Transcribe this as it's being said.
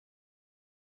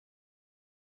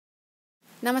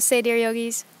Namaste, dear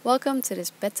yogis. Welcome to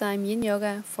this Bedtime Yin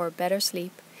Yoga for better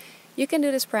sleep. You can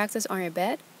do this practice on your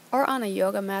bed or on a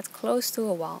yoga mat close to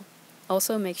a wall.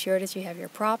 Also, make sure that you have your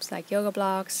props like yoga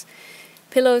blocks.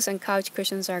 Pillows and couch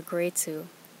cushions are great too.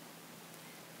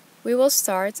 We will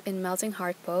start in melting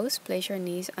heart pose. Place your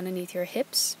knees underneath your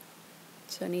hips.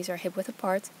 So knees are hip width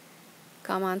apart.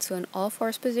 Come onto an all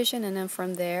fours position, and then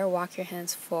from there walk your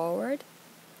hands forward.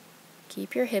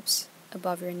 Keep your hips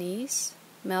above your knees.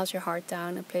 Melt your heart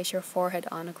down and place your forehead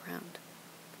on the ground.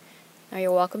 Now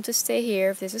you're welcome to stay here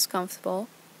if this is comfortable.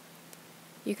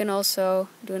 You can also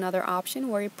do another option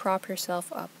where you prop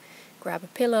yourself up. Grab a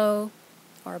pillow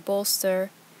or a bolster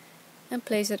and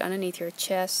place it underneath your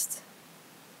chest.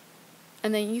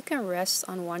 And then you can rest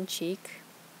on one cheek.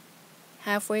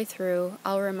 Halfway through,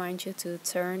 I'll remind you to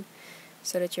turn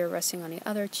so that you're resting on the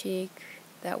other cheek.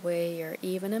 That way you're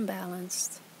even and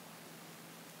balanced.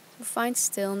 Find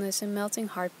stillness in melting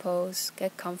heart pose.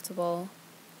 Get comfortable.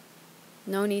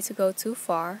 No need to go too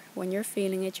far. When you're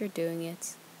feeling it, you're doing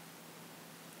it.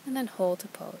 And then hold the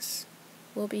pose.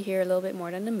 We'll be here a little bit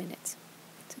more than a minute.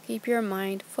 To keep your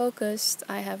mind focused,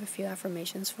 I have a few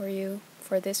affirmations for you.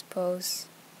 For this pose,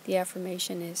 the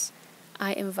affirmation is,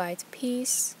 I invite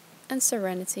peace and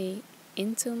serenity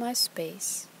into my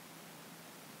space.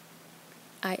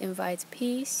 I invite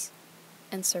peace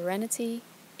and serenity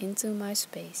into my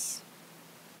space.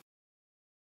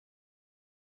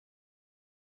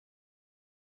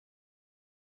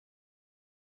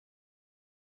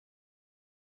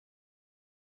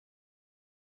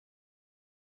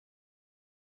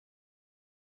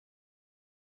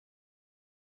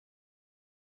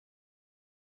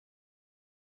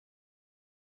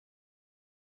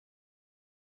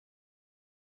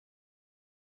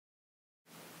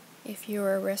 If you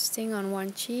are resting on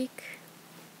one cheek,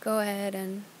 go ahead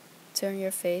and turn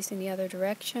your face in the other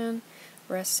direction,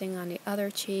 resting on the other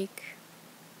cheek.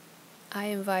 I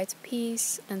invite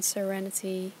peace and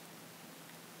serenity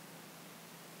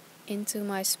into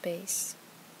my space.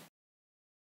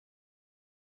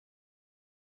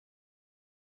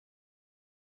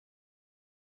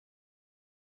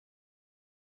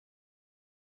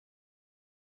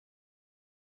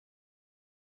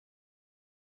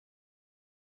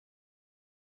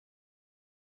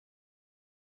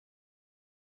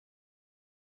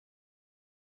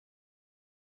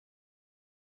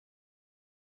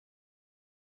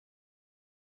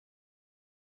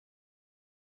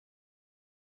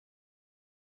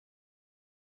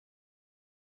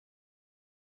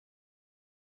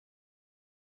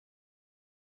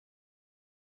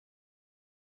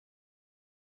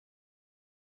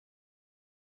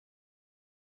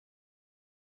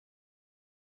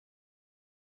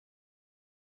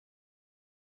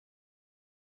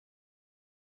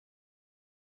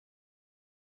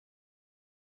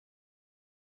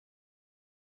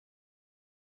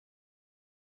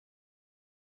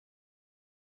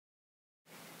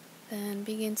 Then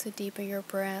begin to deepen your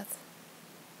breath.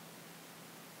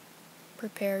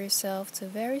 Prepare yourself to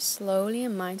very slowly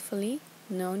and mindfully,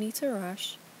 no need to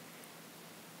rush,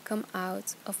 come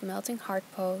out of melting heart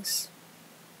pose.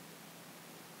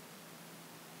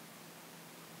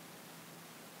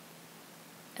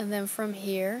 And then from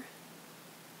here,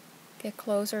 get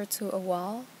closer to a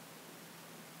wall.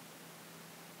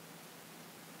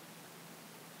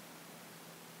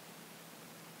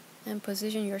 And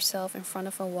position yourself in front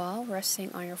of a wall,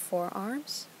 resting on your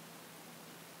forearms.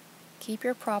 Keep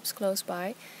your props close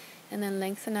by, and then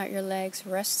lengthen out your legs,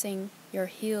 resting your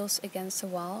heels against the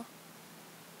wall.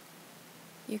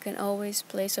 You can always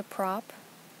place a prop,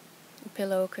 a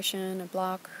pillow, cushion, a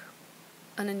block,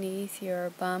 underneath your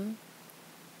bum.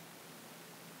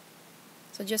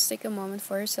 So just take a moment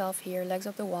for yourself here, legs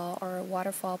up the wall or a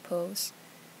waterfall pose,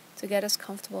 to get as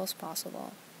comfortable as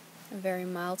possible. A very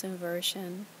mild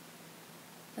inversion.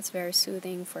 That's very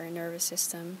soothing for your nervous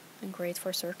system and great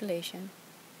for circulation.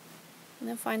 And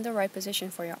then find the right position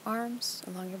for your arms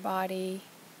along your body,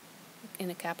 in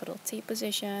a capital T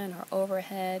position or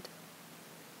overhead.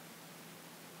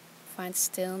 Find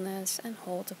stillness and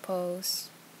hold the pose.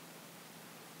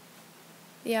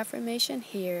 The affirmation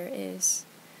here is,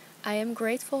 I am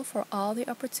grateful for all the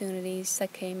opportunities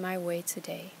that came my way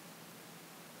today.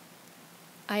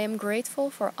 I am grateful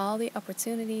for all the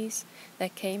opportunities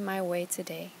that came my way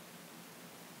today.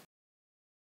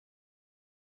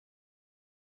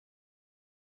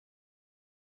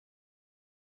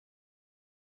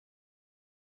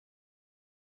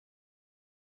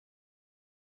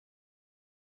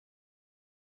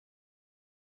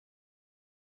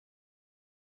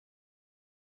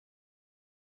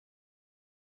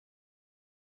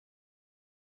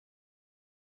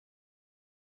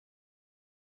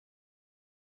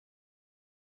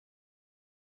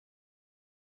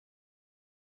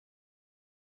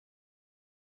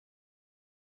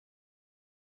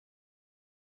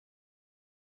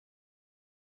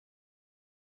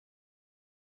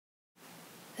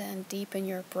 Then deepen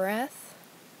your breath.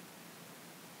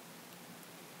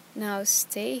 Now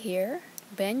stay here,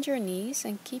 bend your knees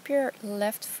and keep your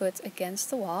left foot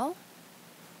against the wall.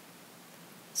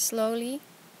 Slowly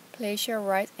place your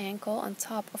right ankle on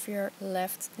top of your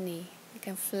left knee. You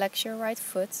can flex your right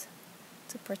foot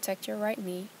to protect your right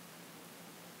knee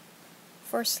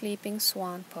for sleeping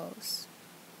swan pose.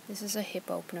 This is a hip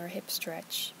opener, hip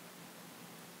stretch.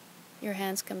 Your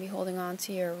hands can be holding on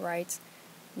to your right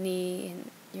knee and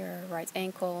your right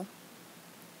ankle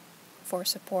for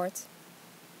support.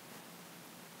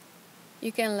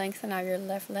 You can lengthen out your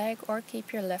left leg or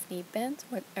keep your left knee bent,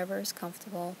 whatever is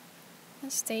comfortable.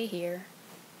 And stay here.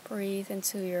 Breathe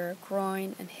into your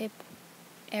groin and hip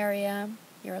area.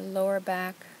 Your lower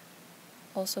back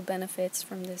also benefits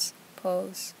from this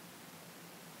pose.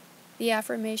 The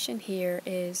affirmation here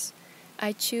is,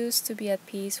 I choose to be at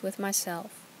peace with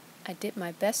myself. I did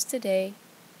my best today.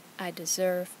 I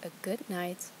deserve a good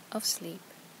night of sleep.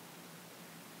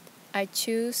 I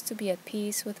choose to be at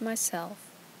peace with myself.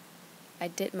 I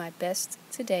did my best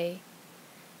today.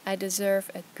 I deserve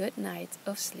a good night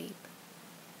of sleep.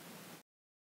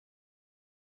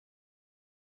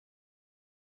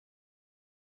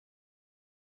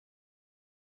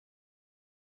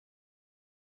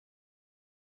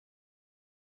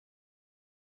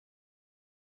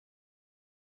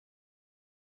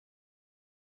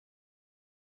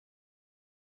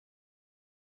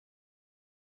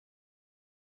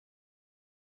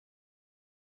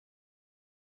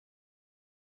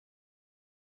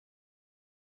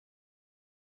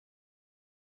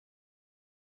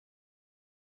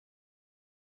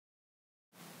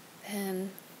 Then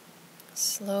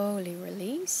slowly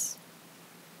release.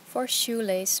 For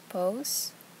shoelace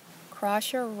pose,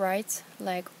 cross your right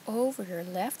leg over your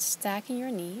left, stacking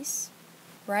your knees.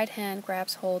 Right hand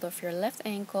grabs hold of your left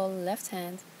ankle, left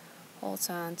hand holds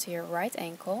on to your right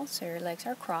ankle, so your legs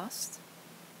are crossed.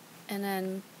 And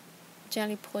then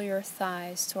gently pull your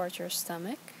thighs towards your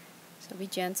stomach. So be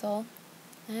gentle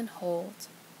and hold.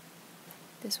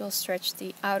 This will stretch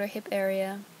the outer hip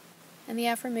area. And the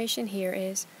affirmation here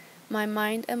is, my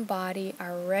mind and body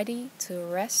are ready to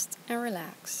rest and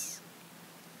relax.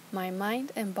 My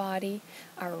mind and body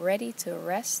are ready to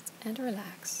rest and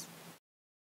relax.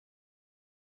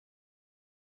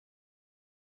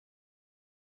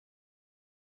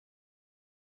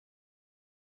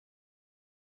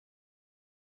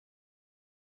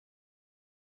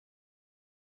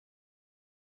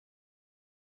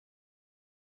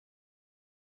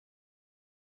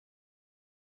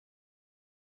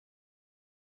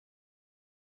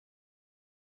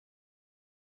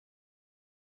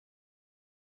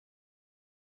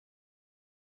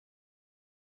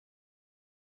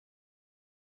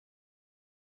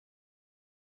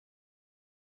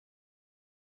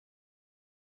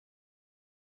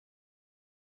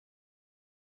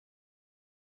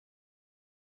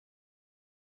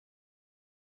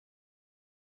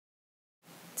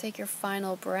 Take your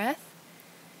final breath.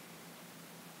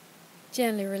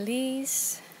 Gently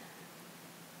release.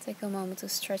 Take a moment to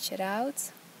stretch it out.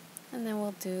 And then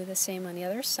we'll do the same on the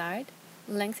other side.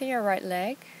 Lengthen your right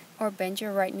leg or bend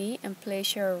your right knee and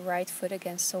place your right foot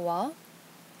against the wall.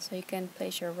 So you can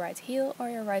place your right heel or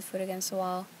your right foot against the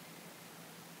wall.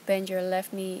 Bend your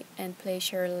left knee and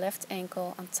place your left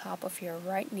ankle on top of your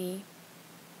right knee.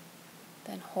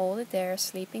 Then hold it there,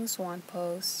 sleeping swan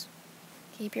pose.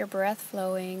 Keep your breath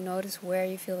flowing. Notice where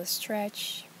you feel the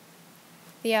stretch.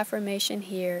 The affirmation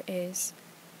here is,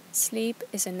 sleep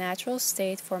is a natural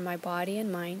state for my body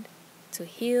and mind to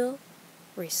heal,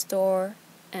 restore,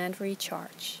 and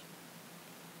recharge.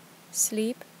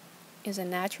 Sleep is a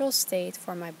natural state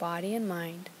for my body and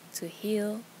mind to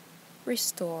heal,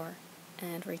 restore,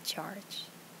 and recharge.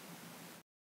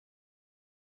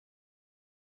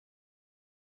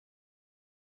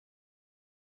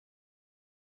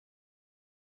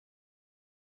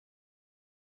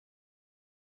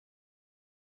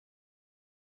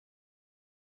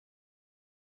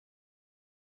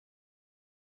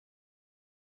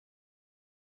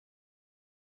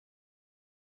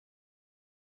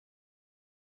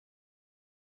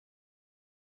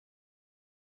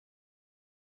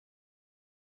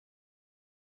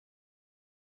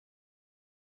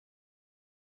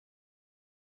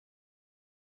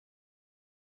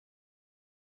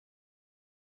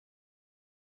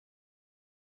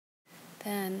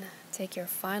 Then take your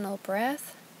final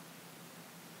breath.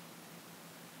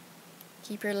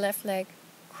 Keep your left leg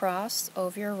crossed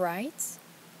over your right.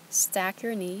 Stack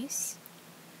your knees.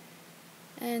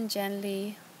 And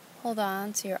gently hold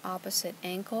on to your opposite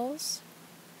ankles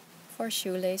for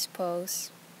shoelace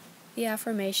pose. The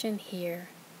affirmation here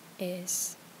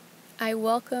is, I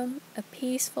welcome a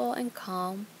peaceful and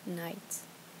calm night.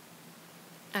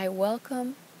 I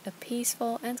welcome a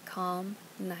peaceful and calm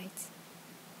night.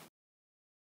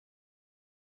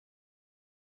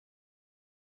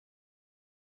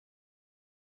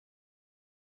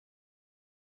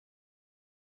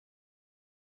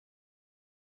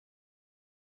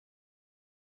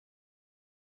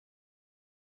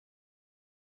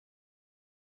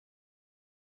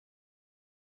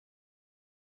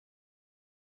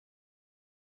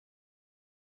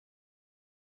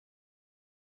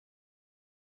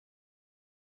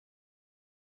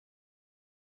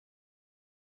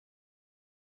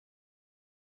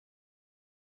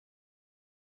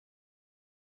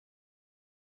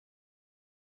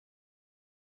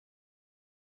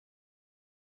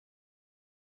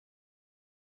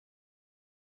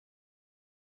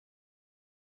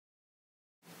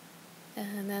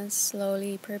 And then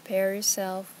slowly prepare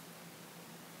yourself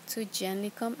to gently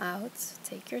come out.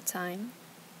 Take your time.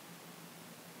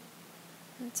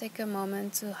 And take a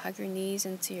moment to hug your knees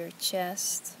into your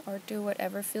chest or do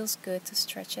whatever feels good to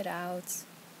stretch it out.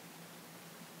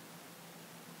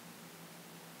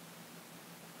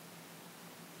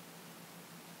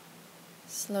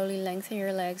 Slowly lengthen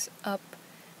your legs up,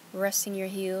 resting your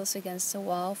heels against the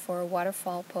wall for a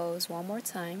waterfall pose one more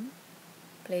time.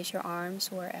 Place your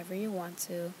arms wherever you want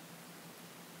to.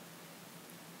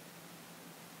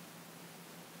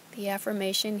 The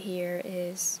affirmation here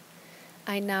is,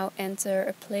 I now enter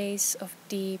a place of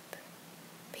deep,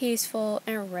 peaceful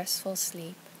and restful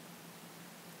sleep.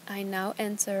 I now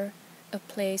enter a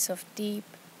place of deep,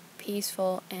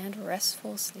 peaceful and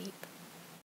restful sleep.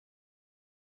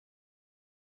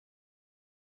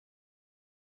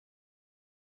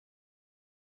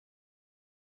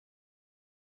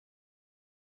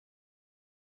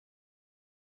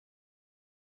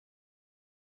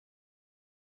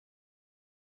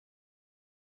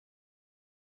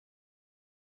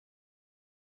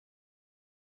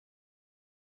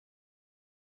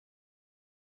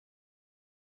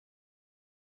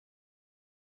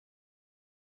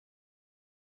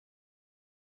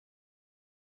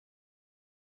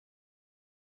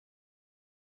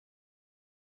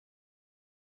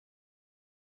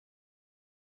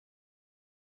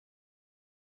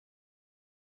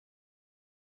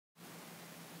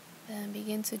 Then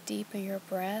begin to deepen your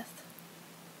breath.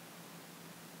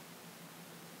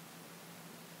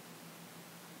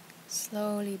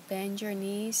 Slowly bend your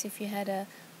knees. If you had a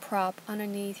prop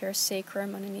underneath your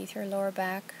sacrum, underneath your lower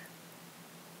back,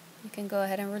 you can go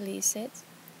ahead and release it.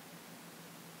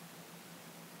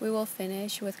 We will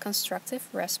finish with constructive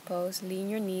rest pose. Lean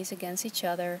your knees against each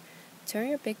other. Turn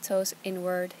your big toes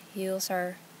inward. Heels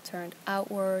are turned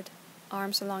outward.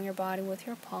 Arms along your body with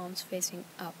your palms facing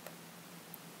up.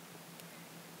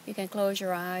 You can close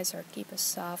your eyes or keep a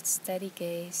soft, steady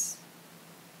gaze.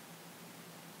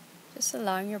 Just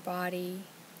allowing your body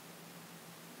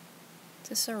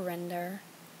to surrender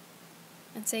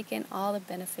and take in all the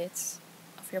benefits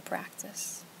of your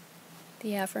practice.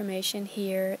 The affirmation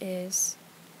here is,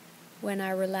 when I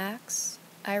relax,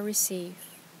 I receive.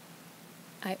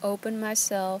 I open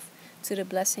myself to the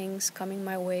blessings coming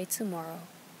my way tomorrow.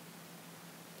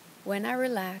 When I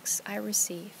relax, I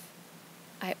receive.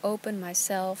 I open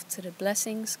myself to the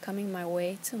blessings coming my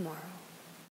way tomorrow.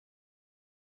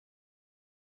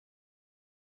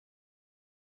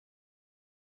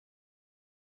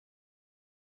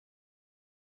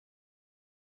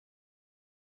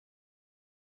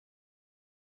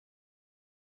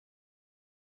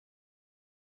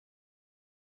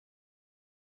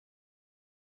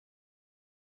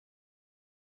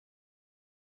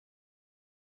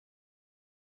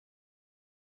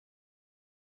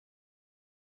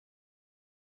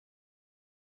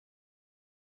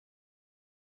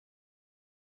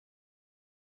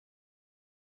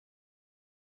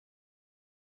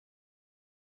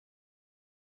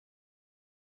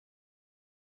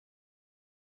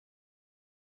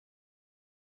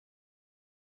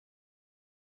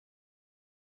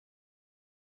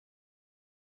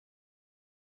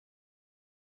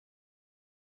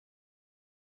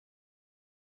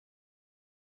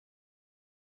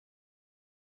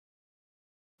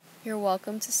 You're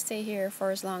welcome to stay here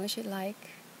for as long as you'd like.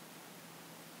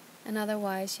 And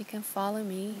otherwise, you can follow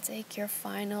me. Take your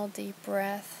final deep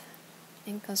breath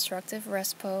in constructive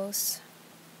rest pose.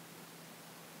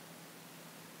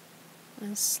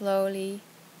 And slowly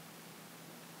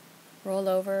roll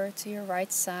over to your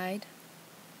right side.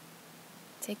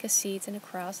 Take a seat in a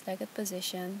cross-legged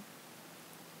position.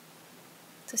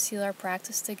 To seal our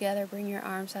practice together, bring your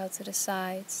arms out to the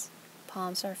sides.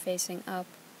 Palms are facing up.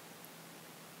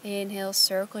 Inhale,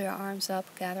 circle your arms up,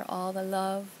 gather all the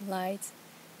love, light,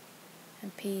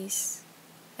 and peace.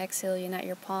 Exhale, unite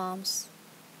your palms.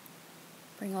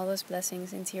 Bring all those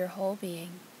blessings into your whole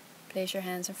being. Place your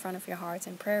hands in front of your heart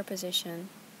in prayer position.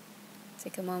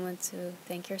 Take a moment to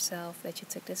thank yourself that you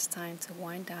took this time to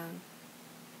wind down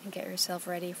and get yourself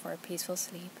ready for a peaceful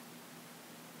sleep.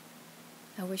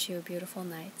 I wish you a beautiful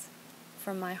night.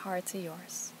 From my heart to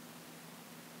yours.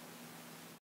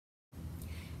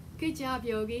 Good job,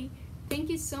 Yogi. Thank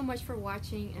you so much for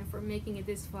watching and for making it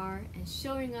this far and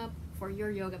showing up for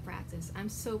your yoga practice. I'm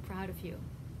so proud of you.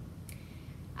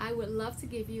 I would love to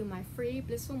give you my free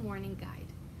Blissful Morning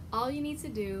Guide. All you need to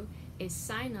do is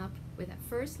sign up with that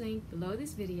first link below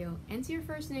this video, enter your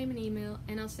first name and email,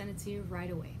 and I'll send it to you right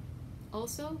away.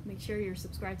 Also, make sure you're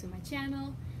subscribed to my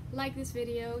channel, like this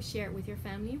video, share it with your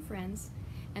family and friends,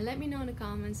 and let me know in the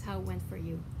comments how it went for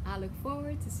you. I look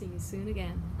forward to seeing you soon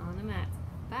again on the mat.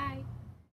 Bye!